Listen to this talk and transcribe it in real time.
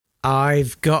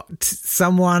I've got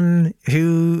someone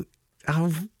who...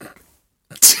 Oh,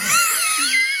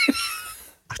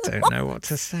 I don't know what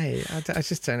to say. I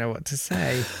just don't know what to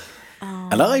say.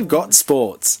 And I've got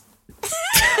sports.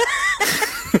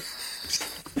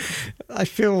 I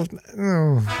feel...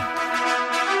 Oh.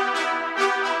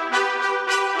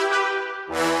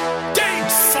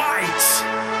 Date fight!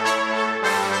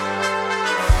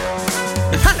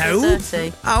 Hello.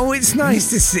 30. Oh, it's nice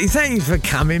to see. Thank you for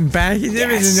coming back. It's Yes.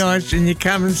 really nice when you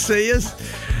come and see us.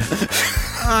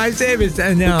 It's ever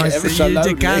so nice ever that so you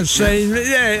lonely. can see me.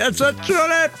 Yeah, that's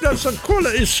a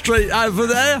quality street over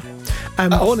there. I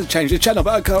want to change the channel,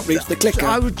 but I can't reach the clicker.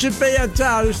 I would be a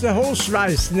it's the horse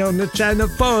racing on the Channel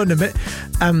 4 in a bit.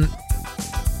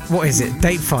 What is it?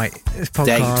 Date Fight podcast.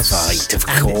 Date Fight, of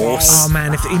And- course. Oh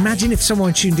man, imagine if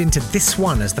someone tuned into this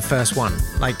one as the first one.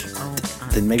 Like,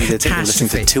 Then maybe they're listening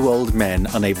to Catastrophe. two old men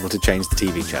unable to change the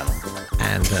TV channel.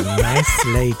 and a nice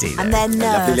lady. And there. then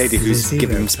Lovely lady who's Lizzie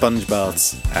giving them Roper. sponge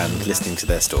baths and listening to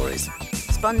their stories.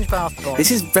 Sponge bath boy.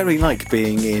 This is very like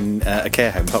being in a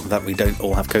care home, apart from that we don't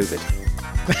all have COVID.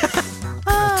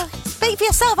 Speak for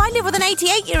yourself. I live with an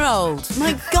 88-year-old.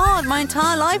 My God, my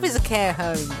entire life is a care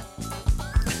home.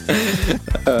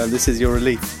 This is your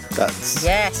relief. That's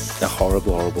Yes. a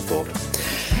horrible, horrible thought.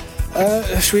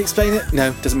 Should we explain it?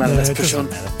 No, doesn't matter. No, Let's it push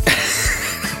doesn't on.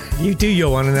 You do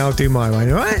your one and I'll do my one,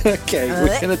 all right? Okay,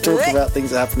 we're going to talk about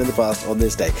things that happened in the past on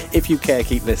this day. If you care,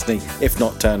 keep listening. If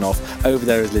not, turn off. Over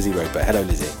there is Lizzie Roper. Hello,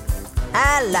 Lizzie.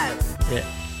 Hello. Yeah.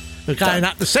 We're going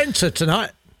up the centre tonight.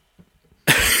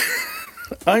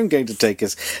 I'm going to take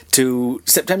us to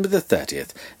September the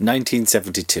 30th,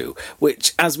 1972,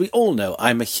 which, as we all know,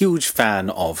 I'm a huge fan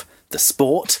of the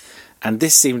sport, and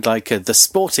this seemed like the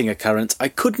sporting occurrence I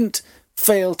couldn't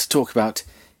fail to talk about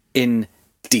in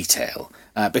detail,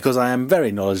 because I am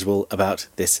very knowledgeable about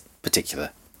this particular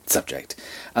subject.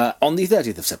 On the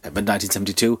 30th of September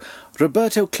 1972,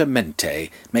 Roberto Clemente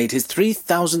made his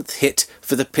 3,000th hit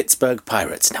for the Pittsburgh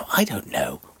Pirates. Now, I don't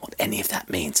know what any of that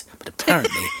means, but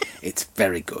apparently it's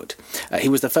very good. He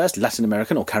was the first Latin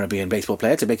American or Caribbean baseball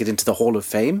player to make it into the Hall of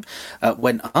Fame.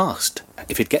 When asked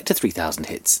if he'd get to 3,000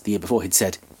 hits the year before, he'd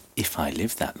said, "If I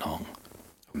live that long."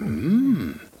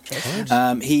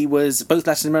 He was both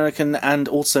Latin American and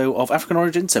also of African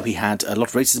origin, so he had a lot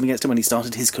of racism against him when he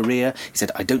started his career. He said,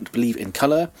 "I don't believe in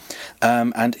colour."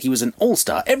 And he was an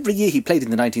all-star. Every year he played in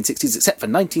the 1960s, except for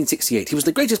 1968. He was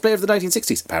the greatest player of the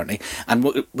 1960s, apparently, and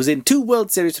was in 2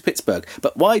 World Series for Pittsburgh.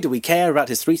 But why do we care about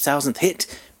his 3,000th hit?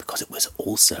 Because it was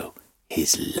also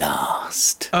his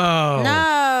last. Oh.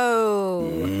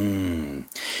 No.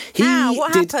 He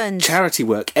what did happened? charity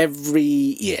work every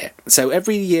year. So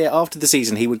every year after the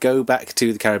season, he would go back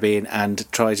to the Caribbean and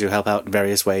try to help out in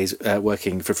various ways,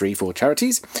 working for free for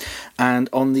charities. And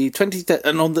on the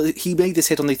 23rd, he made this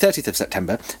hit on the 30th of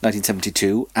September,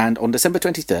 1972. And on December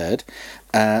 23rd,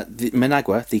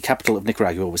 Managua, the capital of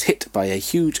Nicaragua, was hit by a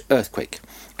huge earthquake.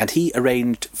 And he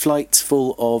arranged flights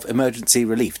full of emergency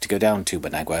relief to go down to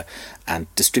Managua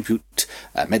and distribute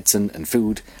medicine and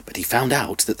food. But he found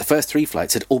out that the first 3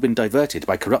 flights had all been diverted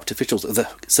by corrupt officials of the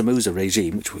Somoza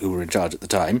regime, who were in charge at the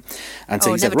time. And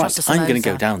so he said, never right, trust a I'm going to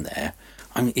Somoza. go down there.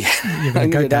 I'm gonna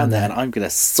going to go go down there there. and I'm going to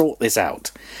sort this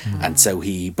out. And so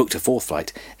he booked a 4th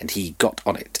flight and he got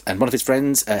on it. And one of his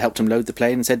friends helped him load the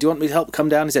plane and said, "Do you want me to help come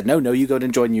down?" He said, No, you go and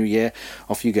enjoy New Year.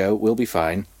 Off you go. We'll be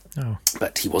fine. Oh.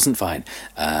 But he wasn't fine.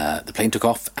 The plane took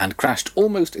off and crashed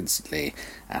almost instantly,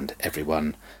 and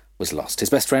everyone was lost. His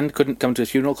best friend couldn't come to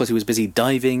his funeral because he was busy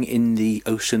diving in the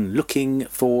ocean looking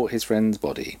for his friend's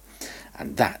body.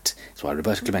 And that is why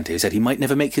Roberto Clemente, who said he might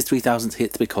never make his 3,000th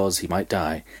hit because he might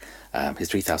die, his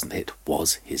 3,000th hit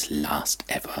was his last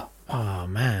ever. Oh,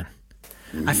 man.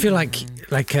 I feel like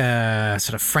a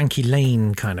sort of Frankie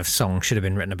Lane kind of song should have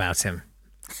been written about him.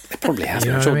 It probably has.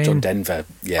 You know I'm sure what I John mean? Denver,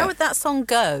 yeah. How would that song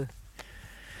go?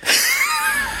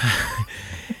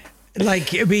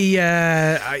 Like, it'd be...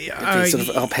 These sort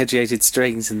of arpeggiated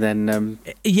strings and then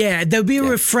yeah, there'll be a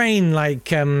refrain like...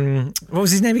 what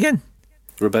was his name again?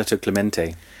 Roberto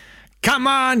Clemente. Come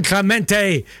on,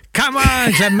 Clemente! Come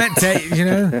on, Clemente! You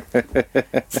know?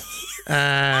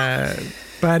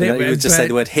 But You would just say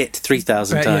the word hit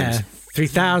 3,000 times. Yeah,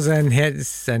 3,000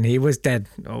 hits and he was dead.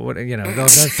 Or what, you know, the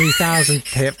 3,000th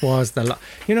hit was the...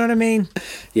 you know what I mean?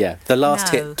 Yeah, the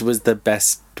last No. hit was the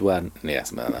best one. Yeah,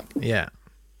 something like that. Yeah.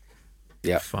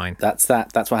 Yeah, Fine. That's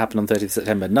that. That's what happened on 30th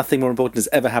September. Nothing more important has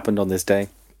ever happened on this day.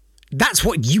 That's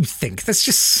what you think. That's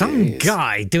just some Yes.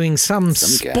 guy doing some Some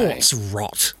sports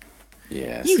rot.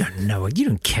 Yes. You don't know it. You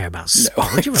don't care about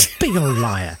sport. You're a big old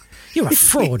liar. You're a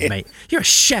fraud, mate. You're a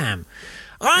sham.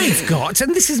 I've got,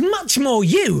 and this is much more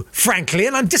you, frankly,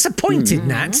 and I'm disappointed,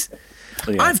 Nat.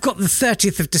 Yeah. I've got the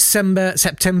 30th of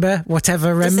September,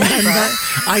 whatever, remember?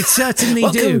 I certainly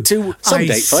do. Welcome to some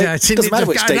date fight. Doesn't matter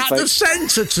which date at fight. the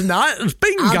centre tonight. It's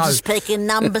bingo. I'm just picking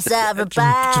numbers out of a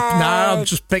bag. No, I'm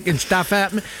just picking stuff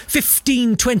out.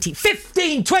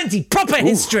 1520, proper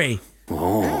history.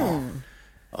 I'm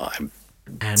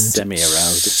And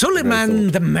semi-aroused.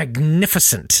 Suleiman the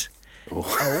Magnificent,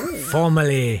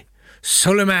 formerly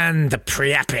Suleiman the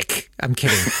Priapic, I'm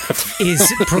kidding,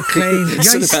 is proclaimed.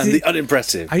 Suleiman the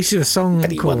Unimpressive. I used to do a song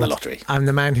And he called won the lottery. I'm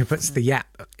the Man Who Puts the Yap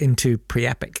into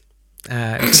Priapic.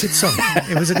 It was a good song.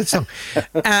 It was a good song.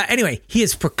 Anyway, he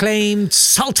is proclaimed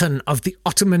Sultan of the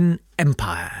Ottoman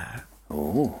Empire.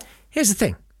 Oh. Here's the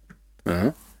thing.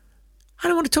 I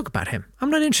don't want to talk about him. I'm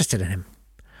not interested in him.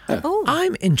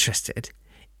 I'm interested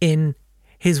in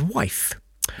his wife,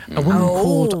 a woman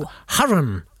called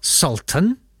Hurrem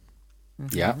Sultan.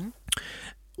 Yeah.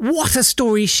 What a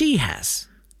story she has.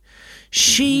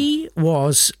 She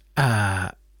was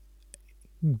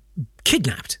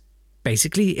kidnapped,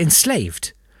 basically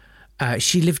enslaved.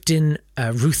 She lived in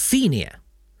Ruthenia,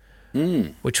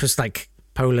 which was like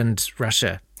Poland,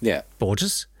 Russia Yeah.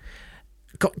 borders.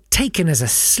 Got taken as a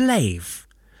slave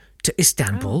to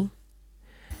Istanbul,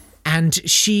 and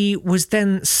she was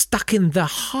then stuck in the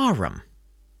harem.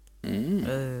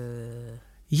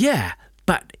 Yeah,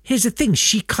 but here's the thing.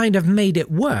 She kind of made it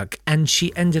work, and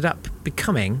she ended up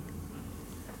becoming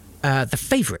the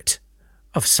favourite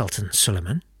of Sultan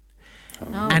Suleiman.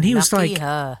 And he was lucky like,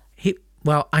 her.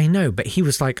 well, I know, but he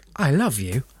was like, I love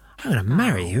you. I'm going to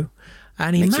marry you.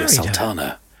 And he Make you a married her.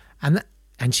 sultana.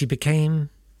 And she became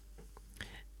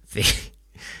the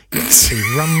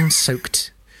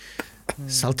rum-soaked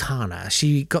sultana.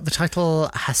 She got the title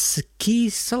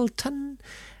Haseki Sultan,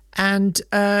 and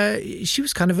she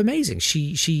was kind of amazing.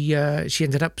 She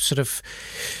ended up sort of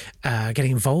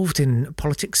getting involved in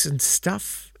politics and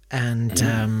stuff, and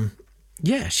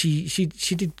she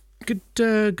did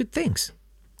good things.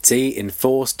 See,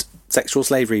 enforced sexual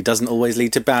slavery doesn't always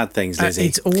lead to bad things, Lizzie.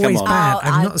 It's always Come on. bad.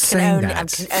 I'm not saying I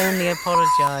that. can only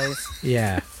apologise.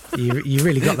 Yeah, you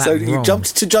really got that So wrong. you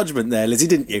jumped to judgment there, Lizzie,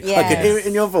 didn't you? I could Yes. hear it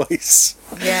in your voice.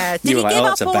 Yeah. Did You were he like, give oh, up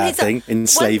that's a all bad his- thing,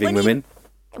 enslaving when women.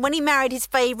 When he married his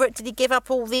favourite, did he give up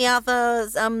all the other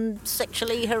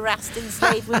sexually harassed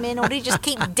enslaved women, or did he just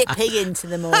keep dipping into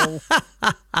them all?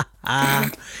 Oh,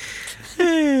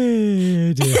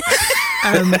 dear.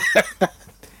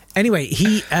 Anyway,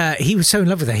 he was so in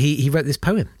love with her. He wrote this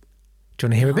poem. Do you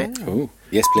want to hear a bit? Oh,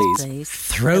 yes, please. Please.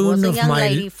 Throne there was a of young my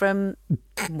lady from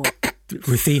what?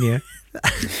 Ruthenia.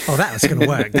 Oh, that was going to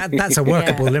work. That's a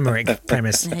workable limerick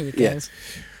premise. There you go. Yes.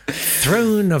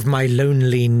 Throne of my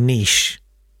lonely niche.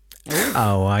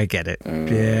 Oh, I get it.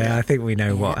 Yeah, I think we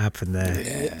know what happened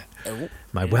there.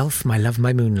 My wealth, my love,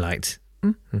 my moonlight.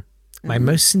 My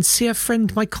most sincere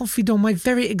friend, my confidant, my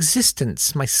very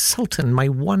existence, my sultan, my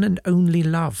one and only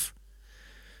love.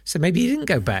 So maybe he didn't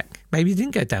go back. Maybe he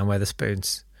didn't go down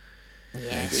Wetherspoons.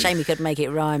 Yeah, shame he couldn't make it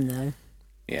rhyme though.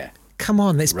 Yeah. Come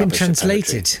on, it's been Rubbish of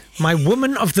translated. My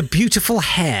woman of the beautiful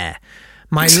hair.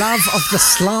 My love of the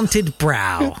slanted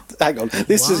brow. Hang on.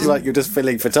 This is like you're just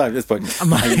filling for time at this point.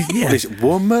 Yeah. This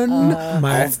woman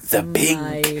My of the big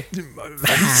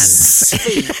hands.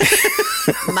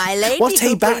 My lady. What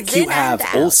who a back brings you in and have,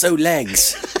 out. also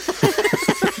legs.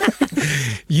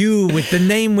 You with the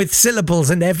name with syllables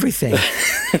and everything.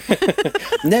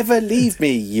 Never leave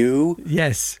me, you,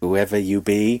 Yes. whoever you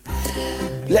be.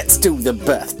 Let's do the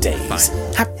birthdays.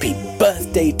 Happy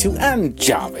birthday to Anne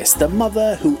Jarvis, the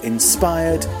mother who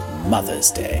inspired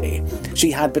Mother's Day.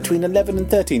 She had between 11 and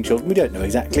 13 children, we don't know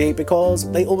exactly,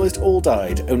 because they almost all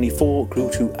died. Only 4 grew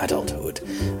to adulthood.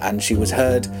 And she was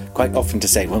heard quite often to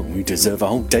say, well, we deserve a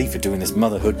whole day for doing this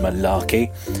motherhood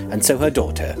malarkey. And so her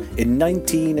daughter, in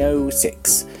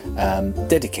 1906,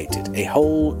 dedicated a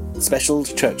whole special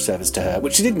church service to her,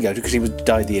 which she didn't go to because she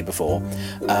died the year before.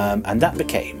 And that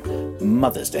became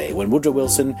Mother's Day, when Woodrow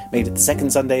Wilson made it the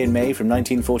second Sunday in May from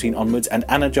 1914 onwards, and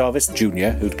Anna Jarvis Jr.,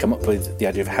 who'd come up with the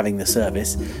idea of having the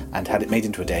service and had it made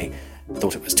into a day,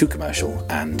 thought it was too commercial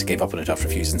and gave up on it after a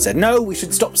few years and said, no, we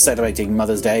should stop celebrating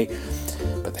Mother's Day.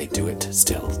 But they do it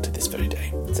still to this very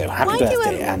day. So happy Why do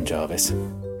birthday, Anne Jarvis.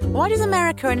 Why does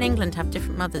America and England have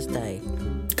different Mother's Day?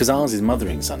 Because ours is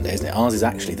Mothering Sunday, isn't it? Ours is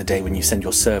actually the day when you send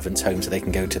your servants home so they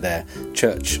can go to their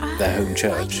church, their home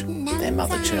church, didn't know their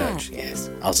mother that. church. Yes.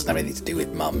 Ours doesn't have anything to do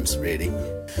with mums, really.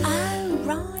 Oh,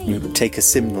 right. You take a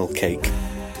simnel cake.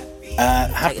 Take a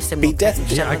Happy simnel death.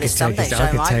 cake. Yeah, I could take Sunday a, show, I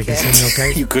could I take a could. simnel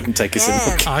cake. You couldn't take a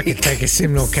simnel cake. I could take a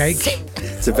simnel cake.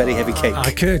 It's a very heavy cake.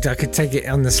 I could take it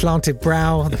on the slanted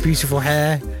brow, the beautiful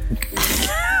hair.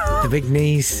 the big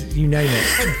knees, you name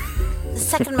it. The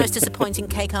second most disappointing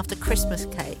cake after Christmas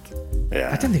cake. Yeah.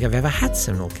 I don't think I've ever had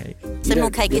Simnel cake. Simnel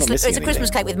cake. you're not It's missing a Christmas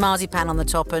anything. cake with marzipan on the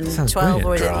top and Sounds 12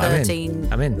 or is it brilliant. 13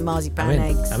 I'm in. marzipan I'm in.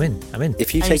 eggs. I'm in.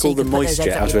 If you Only take so all you the can put those moisture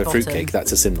eggs up out of your a bottom. fruitcake,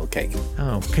 that's a simnel cake.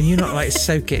 Oh, can you not like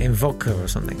soak it in vodka or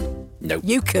something? No.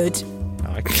 You could.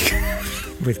 Oh,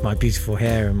 with my beautiful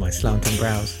hair and my slanting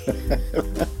brows.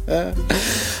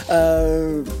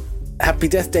 Happy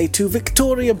Death Day to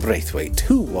Victoria Braithwaite,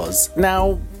 who was,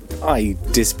 now I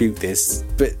dispute this,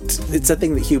 but it's a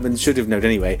thing that humans should have known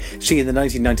anyway. She in the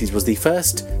 1990s was the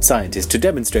first scientist to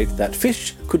demonstrate that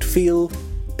fish could feel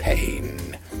pain,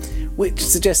 which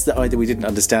suggests that either we didn't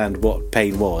understand what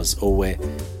pain was or we're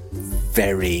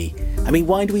very... I mean,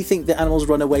 why do we think that animals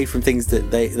run away from things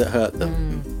that hurt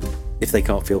them if they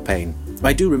can't feel pain?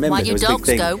 I do remember Why there you was a big dogs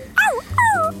thing go, ow,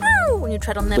 ow, ow, when you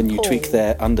tread on their when you paw. tweak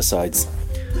their undersides.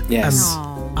 Yes.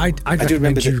 I'd do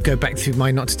remember recommend you that- go back through my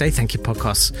Not Today Thank You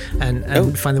podcasts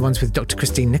and find the ones with Dr.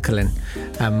 Christine Nicolin,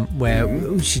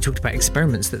 where she talked about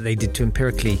experiments that they did to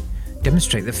empirically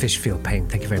demonstrate that fish feel pain.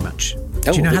 Thank you very much.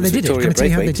 Do you know it how they was did it? Victoria Can I tell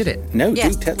you how they Braithwaite. did it? No,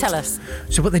 Yes, do tell us.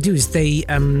 So what they do is they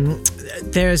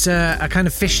there's a kind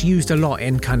of fish used a lot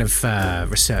in kind of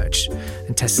research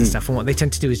and tests and stuff, and what they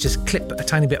tend to do is just clip a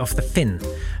tiny bit off the fin,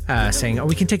 saying,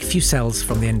 we can take a few cells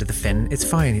from the end of the fin, it's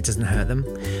fine, it doesn't hurt them.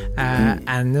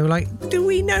 And they were like, do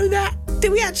we know that?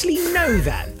 Do we actually know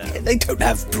that though? They don't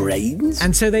have brains.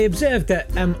 And so they observed that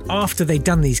after they'd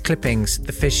done these clippings,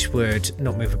 the fish would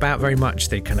not move about very much.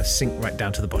 They'd kind of sink right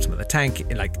down to the bottom of the tank.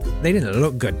 Like, they didn't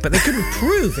look good, but they couldn't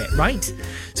prove it, right?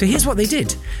 So here's what they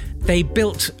did. They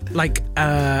built like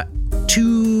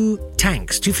two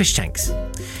fish tanks.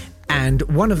 And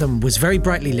one of them was very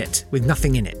brightly lit with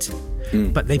nothing in it.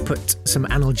 But they put some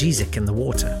analgesic in the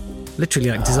water. Literally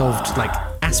like dissolved like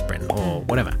aspirin or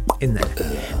whatever in there.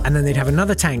 And then they'd have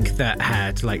another tank that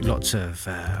had like lots of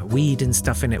weed and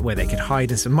stuff in it where they could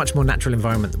hide in some much more natural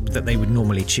environment that they would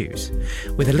normally choose,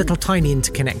 with a little tiny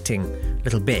interconnecting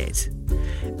little bit.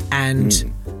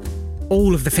 And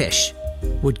all of the fish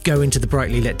would go into the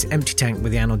brightly lit empty tank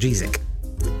with the analgesic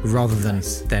rather than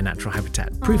their natural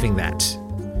habitat, proving that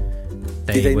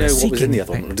Did they were know what was in seeking the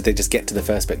other one, or did they just get to the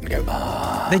first bit and go,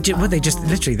 They just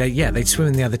literally they'd swim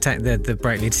in the other tank, the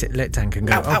brightly lit tank, and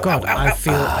go, I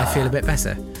feel a bit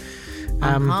better.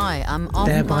 Hi, I'm on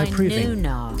thereby my proving-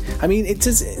 Nuna. I mean, it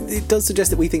does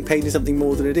suggest that we think pain is something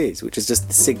more than it is, which is just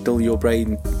the signal your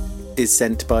brain is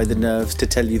sent by the nerves to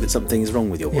tell you that something is wrong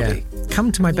with your Yeah, body. come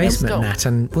to my basement, stop. Nat,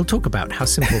 and we'll talk about how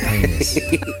simple pain is.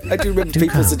 I do remember Do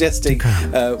people come, suggesting do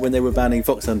come. when they were banning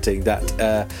fox hunting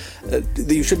that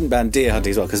you shouldn't ban deer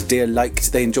hunting as well, because deer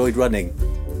they enjoyed running.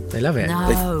 They love it.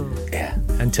 No. Yeah,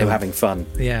 Until- they were having fun.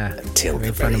 Yeah, Until having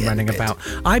the fun very and running end bit. about.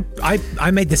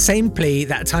 I made the same plea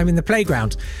that time in the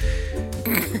playground.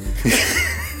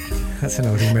 That's an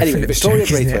old Emo Anyway, Phillips Victoria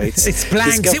joke, isn't it? Braithwaite's It's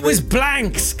blanks. It discovery- was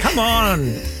blanks. Come on,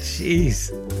 jeez,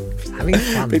 having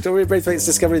fun. Victoria Braithwaite's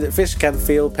discovery that fish can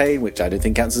feel pain, which I don't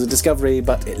think counts as a discovery,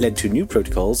 but it led to new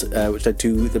protocols, which led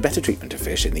to the better treatment of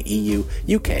fish in the EU,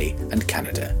 UK, and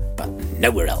Canada, but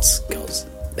nowhere else, because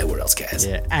nowhere else cares.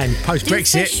 Yeah, and post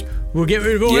fish- Brexit, we'll get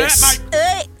rid of all Yes.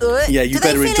 that, mate. Yeah, you Do they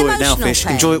better feel enjoy it now, emotional fish.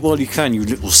 pain? Enjoy it while you can, you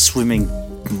little swimming.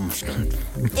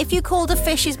 If you called a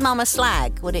fish's mum a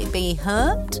slag, would it be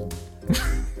hurt?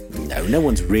 No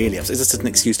one's really upset. It's just an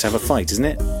excuse to have a fight, isn't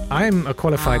it? I'm a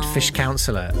qualified fish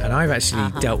counsellor, and I've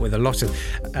actually dealt with a lot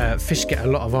of fish get a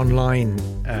lot of online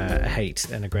hate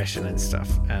and aggression and stuff,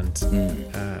 and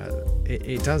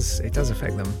it does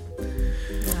affect them.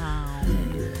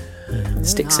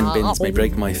 Sticks and bins may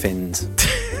break my fins.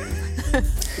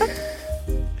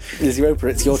 Lizzie Roper,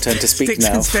 it's your turn to speak Sticks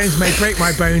now. and stones may break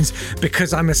my bones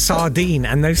because I'm a sardine,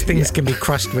 and those things can be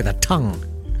crushed with a tongue.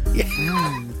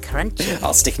 Crunchy.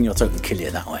 I'll stick in your throat and kill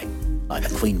you that way, like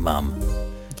the Queen Mum.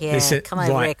 Yeah, Listen, come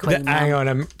over here, Queen hang Mum.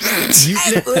 on.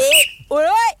 All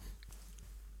right.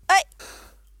 Hey.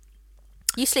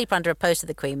 You sleep under a post of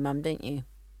the Queen Mum, don't you?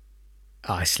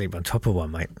 I sleep on top of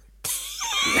one, mate.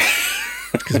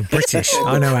 Because I'm British.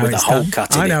 I know how With a it's hole done.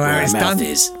 cut in I know it how where it's her mouth done.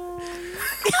 is.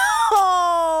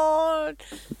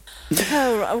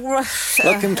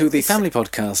 Welcome to the family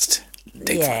podcast.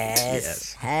 Date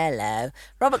Yes. Hello.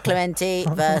 Robert Clementi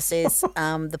versus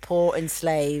the poor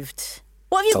enslaved.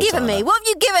 What have you given me? Sultana. What have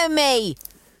you given me?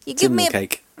 You give me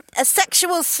cake. a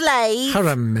sexual slave,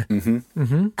 Haram.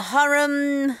 a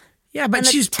harem, Yeah, but and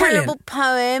she's a terrible brilliant.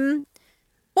 poem.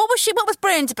 What was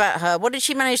brilliant about her? What did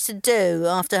she manage to do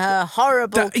after her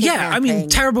horrible Yeah, I mean, kidnapping?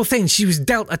 terrible things. She was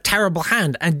dealt a terrible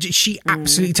hand, and she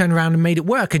absolutely turned around and made it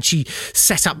work. And she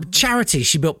set up charities.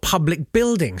 She built public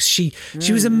buildings. She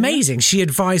was amazing. She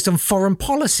advised on foreign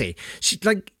policy.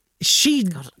 she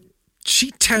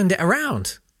turned it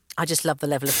around. I just love the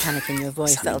level of panic in your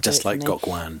voice. That'll Just do it like for me. Gok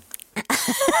Wan.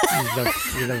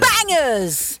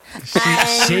 Bangers!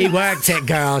 She worked it,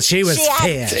 girl. She was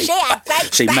fierce. She had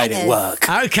great She made bangers. it work.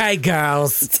 Okay,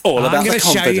 girls. It's all about I'm going the to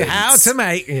show you confidence. how to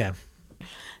make. Yeah.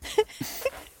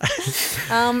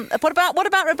 What about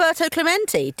Roberto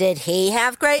Clemente? Did he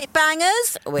have great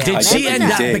bangers? We'll Did she never end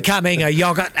know. up becoming a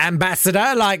yogurt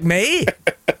ambassador like me? Did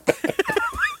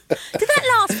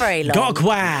that last very long?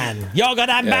 Gokwan, yogurt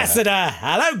ambassador.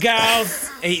 Hello, girls.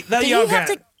 Eat the Did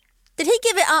yogurt. Did he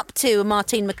give it up to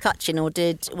Martine McCutcheon, or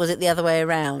was it the other way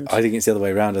around? I think it's the other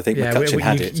way around. I think Yeah, McCutcheon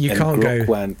had you- it. you and can't Gok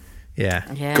go- Wan Yeah.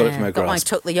 Yeah, got it from her Gokwan grasp.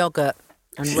 took the yogurt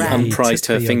and Yeah. ran. Unprized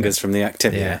took her the fingers yogurt. from the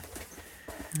activity.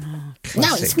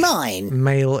 Now it's mine.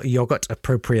 Male yogurt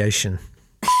appropriation.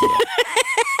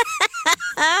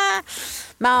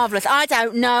 Marvellous. I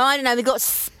don't know. We've got Make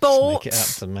sport. it up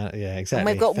to yeah, And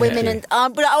exactly. we've got Thank women you.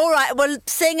 and but all right. Well,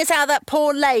 seeing as how that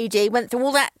poor lady went through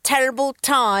all that terrible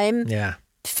time, Yeah.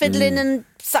 fiddling and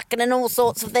sucking and all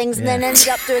sorts of things, and then Yeah. ended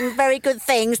up doing very good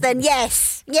things, then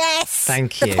yes.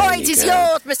 Thank The you. point There you is go.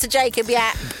 yours, Mr. Jacob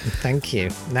Yap. Thank you.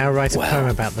 Now write a poem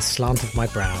about the slant of my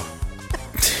brow.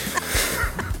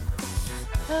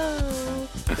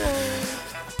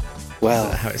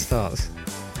 Well, How it starts.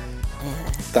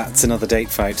 that's another date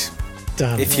fight.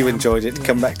 Done. If you enjoyed it,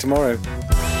 come back tomorrow.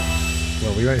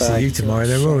 Well, we won't see you tomorrow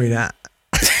then, will we, Nat?